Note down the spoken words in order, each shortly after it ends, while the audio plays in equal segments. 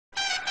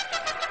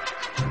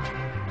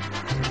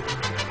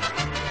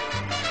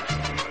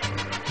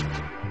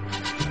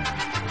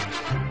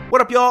What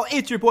up, y'all?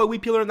 It's your boy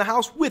Weepeeler in the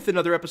house with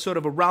another episode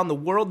of Around the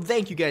World.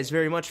 Thank you guys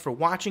very much for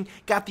watching.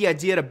 Got the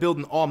idea to build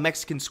an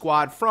all-Mexican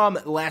squad from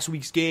last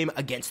week's game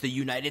against the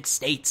United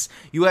States.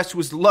 U.S.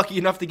 was lucky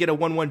enough to get a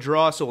 1-1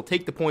 draw, so we'll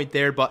take the point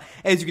there. But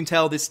as you can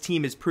tell, this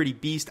team is pretty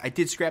beast. I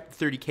did scrap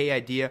the 30K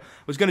idea. I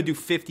was going to do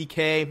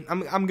 50K.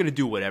 I'm going to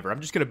do whatever.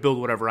 I'm just going to build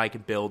whatever I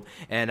can build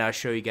and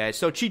show you guys.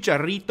 So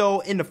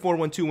Chicharito in the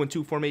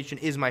 4-1-2-1-2 formation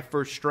is my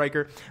first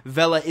striker.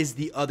 Vela is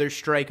the other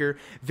striker.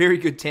 Very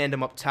good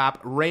tandem up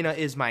top. Reina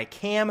is my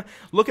cam.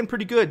 Looking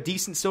pretty good.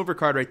 Decent silver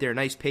card right there.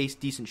 Nice pace,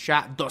 decent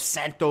shot. Dos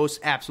Santos,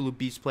 absolute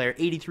beast player.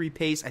 83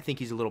 pace. I think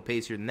he's a little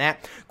pacier than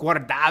that.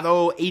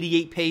 Guardado,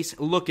 88 pace.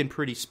 Looking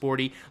pretty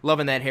sporty.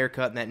 Loving that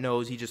haircut and that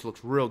nose. He just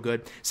looks real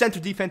good. Center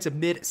defensive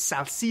mid,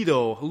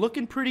 Salcido.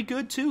 Looking pretty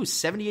good too.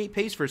 78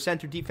 pace for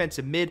center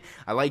defensive mid.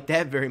 I like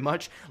that very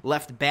much.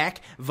 Left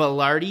back,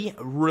 Velarde.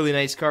 Really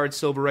nice card.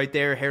 Silver right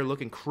there. Hair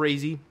looking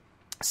crazy.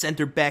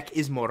 Center back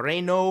is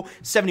Moreno.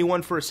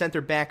 71 for a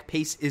center back.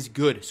 Pace is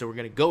good, so we're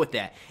going to go with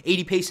that.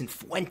 80 pace in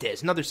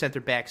Fuentes. Another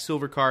center back.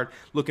 Silver card.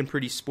 Looking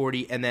pretty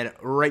sporty. And then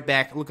right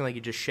back, looking like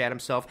he just shat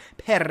himself.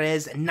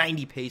 Perez.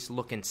 90 pace.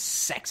 Looking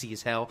sexy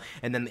as hell.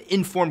 And then the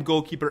informed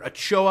goalkeeper,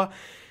 Ochoa.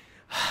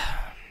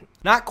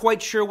 Not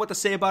quite sure what to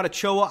say about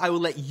Ochoa. I will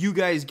let you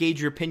guys gauge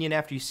your opinion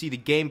after you see the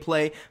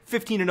gameplay.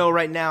 15-0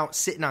 right now,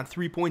 sitting on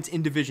 3 points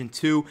in Division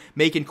 2,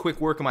 making quick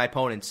work of my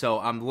opponents.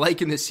 So I'm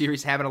liking this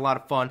series, having a lot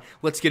of fun.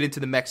 Let's get into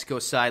the Mexico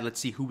side. Let's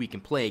see who we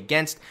can play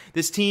against.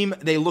 This team,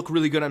 they look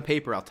really good on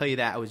paper, I'll tell you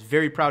that. I was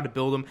very proud to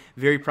build them,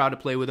 very proud to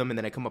play with them, and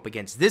then I come up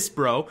against this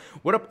bro.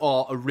 What up,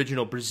 all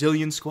original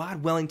Brazilian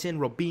squad? Wellington,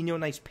 Robinho,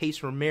 nice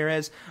pace,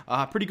 Ramirez.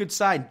 Pretty good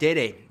side.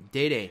 Dede.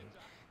 I'm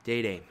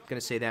going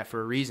to say that for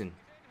a reason.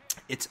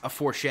 It's a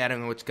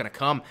foreshadowing of what's going to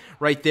come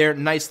right there.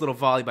 Nice little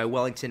volley by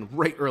Wellington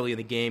right early in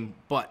the game,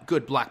 but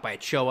good block by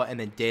Ochoa, and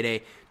then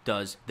Dede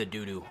does the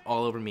doo-doo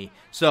all over me.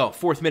 So,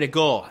 4th minute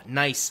goal.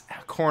 Nice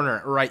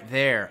corner right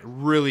there.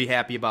 Really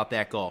happy about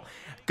that goal.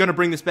 Going to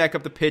bring this back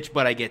up the pitch,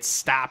 but I get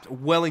stopped.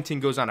 Wellington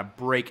goes on a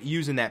break,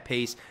 using that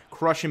pace,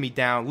 crushing me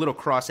down. Little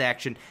cross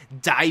action,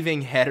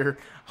 diving header.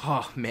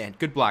 Oh, man.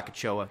 Good block,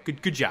 Ochoa.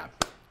 Good job.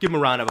 Give him a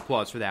round of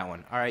applause for that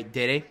one. All right,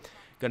 Dede.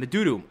 Gonna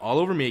doo-doo all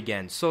over me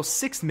again. So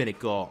 6th minute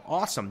goal.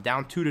 Awesome.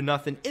 Down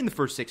 2-0 in the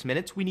first 6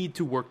 minutes. We need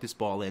to work this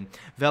ball in.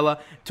 Vela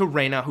to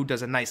Reina, who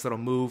does a nice little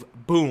move.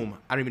 Boom.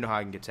 I don't even know how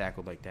I can get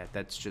tackled like that.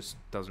 That just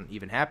doesn't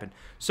even happen.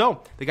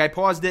 So the guy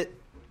paused it.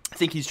 I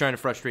think he's trying to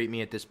frustrate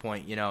me at this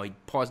point. You know, he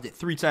paused it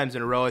 3 times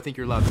in a row. I think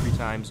you're allowed 3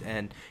 times.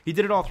 And he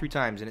did it all 3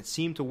 times. And it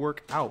seemed to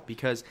work out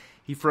because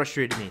he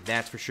frustrated me.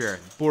 That's for sure.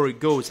 Bori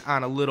goes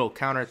on a little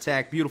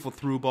counterattack. Beautiful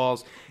through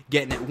balls.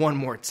 Getting it one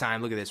more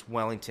time. Look at this.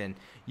 Wellington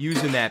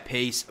using that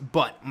pace.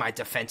 But my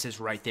defense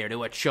is right there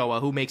to Ochoa,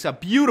 who makes a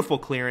beautiful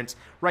clearance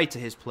right to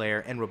his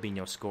player. And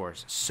Robinho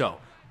scores. So,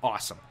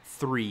 awesome.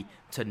 3-0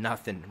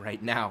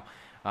 right now.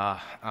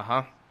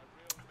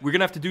 We're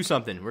going to have to do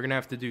something. We're going to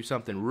have to do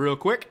something real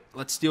quick.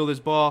 Let's steal this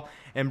ball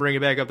and bring it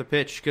back up the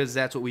pitch because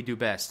that's what we do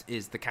best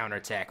is the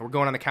counterattack. We're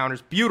going on the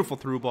counters. Beautiful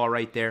through ball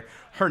right there.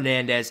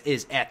 Hernandez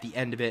is at the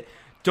end of it.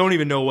 Don't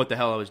even know what the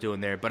hell I was doing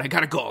there, but I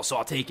got a goal, so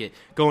I'll take it.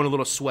 Going a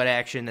little sweat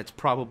action. That's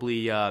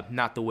probably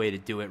not the way to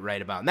do it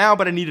right about now,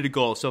 but I needed a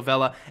goal. So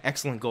Vela,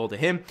 excellent goal to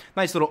him.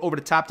 Nice little over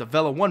the top to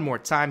Vela one more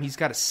time. He's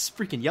got a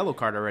freaking yellow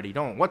card already.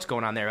 What's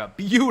going on there? A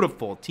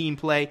beautiful team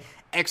play.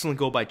 Excellent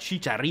goal by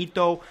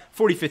Chicharito.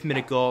 45th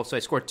minute goal. So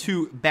I scored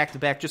 2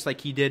 back-to-back just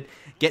like he did.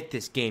 Get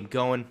this game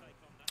going.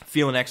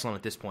 Feeling excellent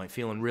at this point.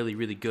 Feeling really,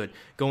 really good.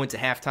 Going to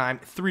halftime,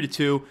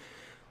 3-2.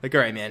 Like,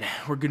 all right, man,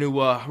 we're gonna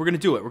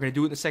do it. We're gonna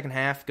do it in the second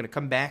half. Gonna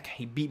come back.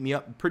 He beat me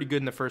up pretty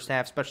good in the first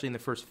half, especially in the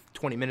first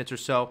 20 minutes or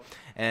so.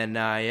 And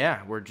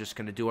yeah, we're just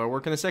gonna do our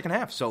work in the second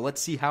half. So let's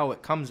see how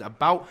it comes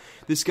about.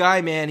 This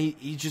guy, man,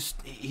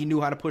 he knew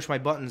how to push my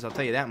buttons. I'll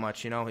tell you that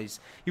much. You know,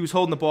 he was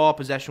holding the ball.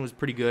 Possession was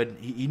pretty good.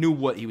 He knew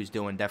what he was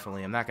doing.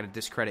 Definitely, I'm not gonna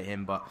discredit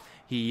him, but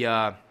he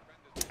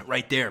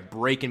right there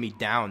breaking me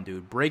down,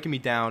 dude, breaking me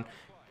down,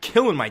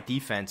 killing my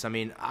defense. I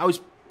mean, I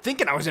was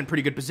thinking I was in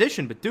pretty good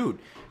position, but dude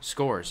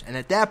scores. And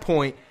at that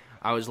point,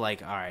 I was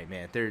like, all right,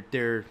 man,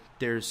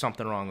 there's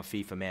something wrong with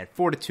FIFA, man.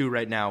 4-2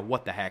 right now.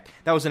 What the heck?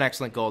 That was an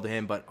excellent goal to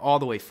him, but all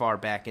the way far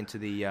back into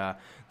the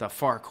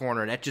far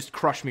corner. That just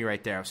crushed me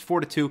right there. I was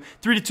 4-2.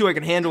 3-2 I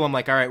can handle. I'm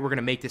like, all right, we're going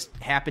to make this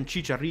happen.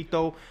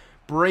 Chicharito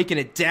breaking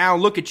it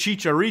down. Look at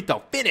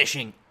Chicharito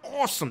finishing.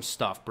 Awesome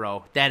stuff,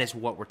 bro. That is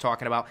what we're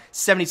talking about.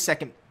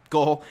 72nd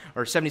goal,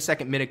 or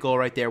 72nd minute goal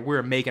right there.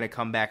 We're making a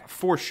comeback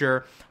for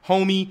sure.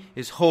 Homie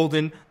is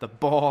holding the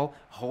ball.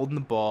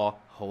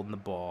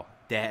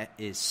 That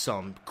is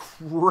some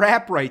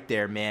crap right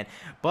there, man.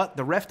 But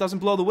the ref doesn't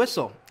blow the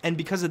whistle. And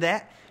because of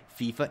that,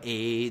 FIFA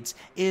AIDS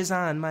is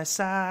on my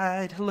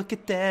side. Look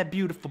at that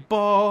beautiful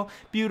ball.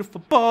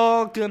 Beautiful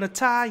ball. Gonna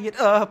tie it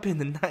up in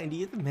the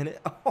 90th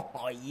minute.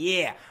 Oh,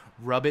 yeah.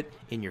 Rub it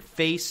in your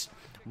face.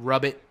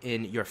 Rub it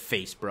in your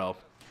face, bro.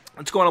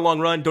 Let's go on a long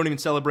run. Don't even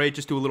celebrate.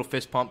 Just do a little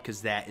fist pump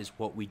because that is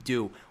what we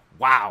do.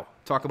 Wow.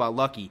 Talk about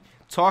lucky.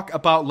 Talk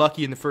about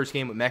lucky in the first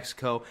game with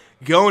Mexico.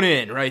 Going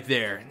in right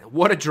there.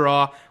 What a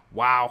draw.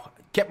 Wow.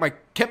 kept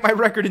my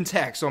record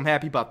intact, so I'm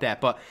happy about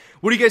that. But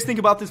what do you guys think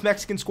about this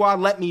Mexican squad?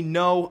 Let me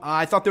know.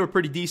 I thought they were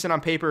pretty decent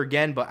on paper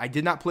again, but I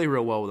did not play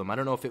real well with them. I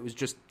don't know if it was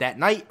just that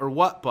night or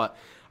what, but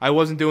I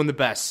wasn't doing the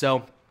best.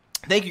 So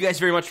thank you guys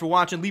very much for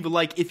watching. Leave a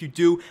like if you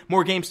do.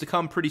 More games to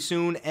come pretty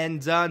soon,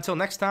 and until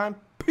next time,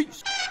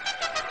 peace.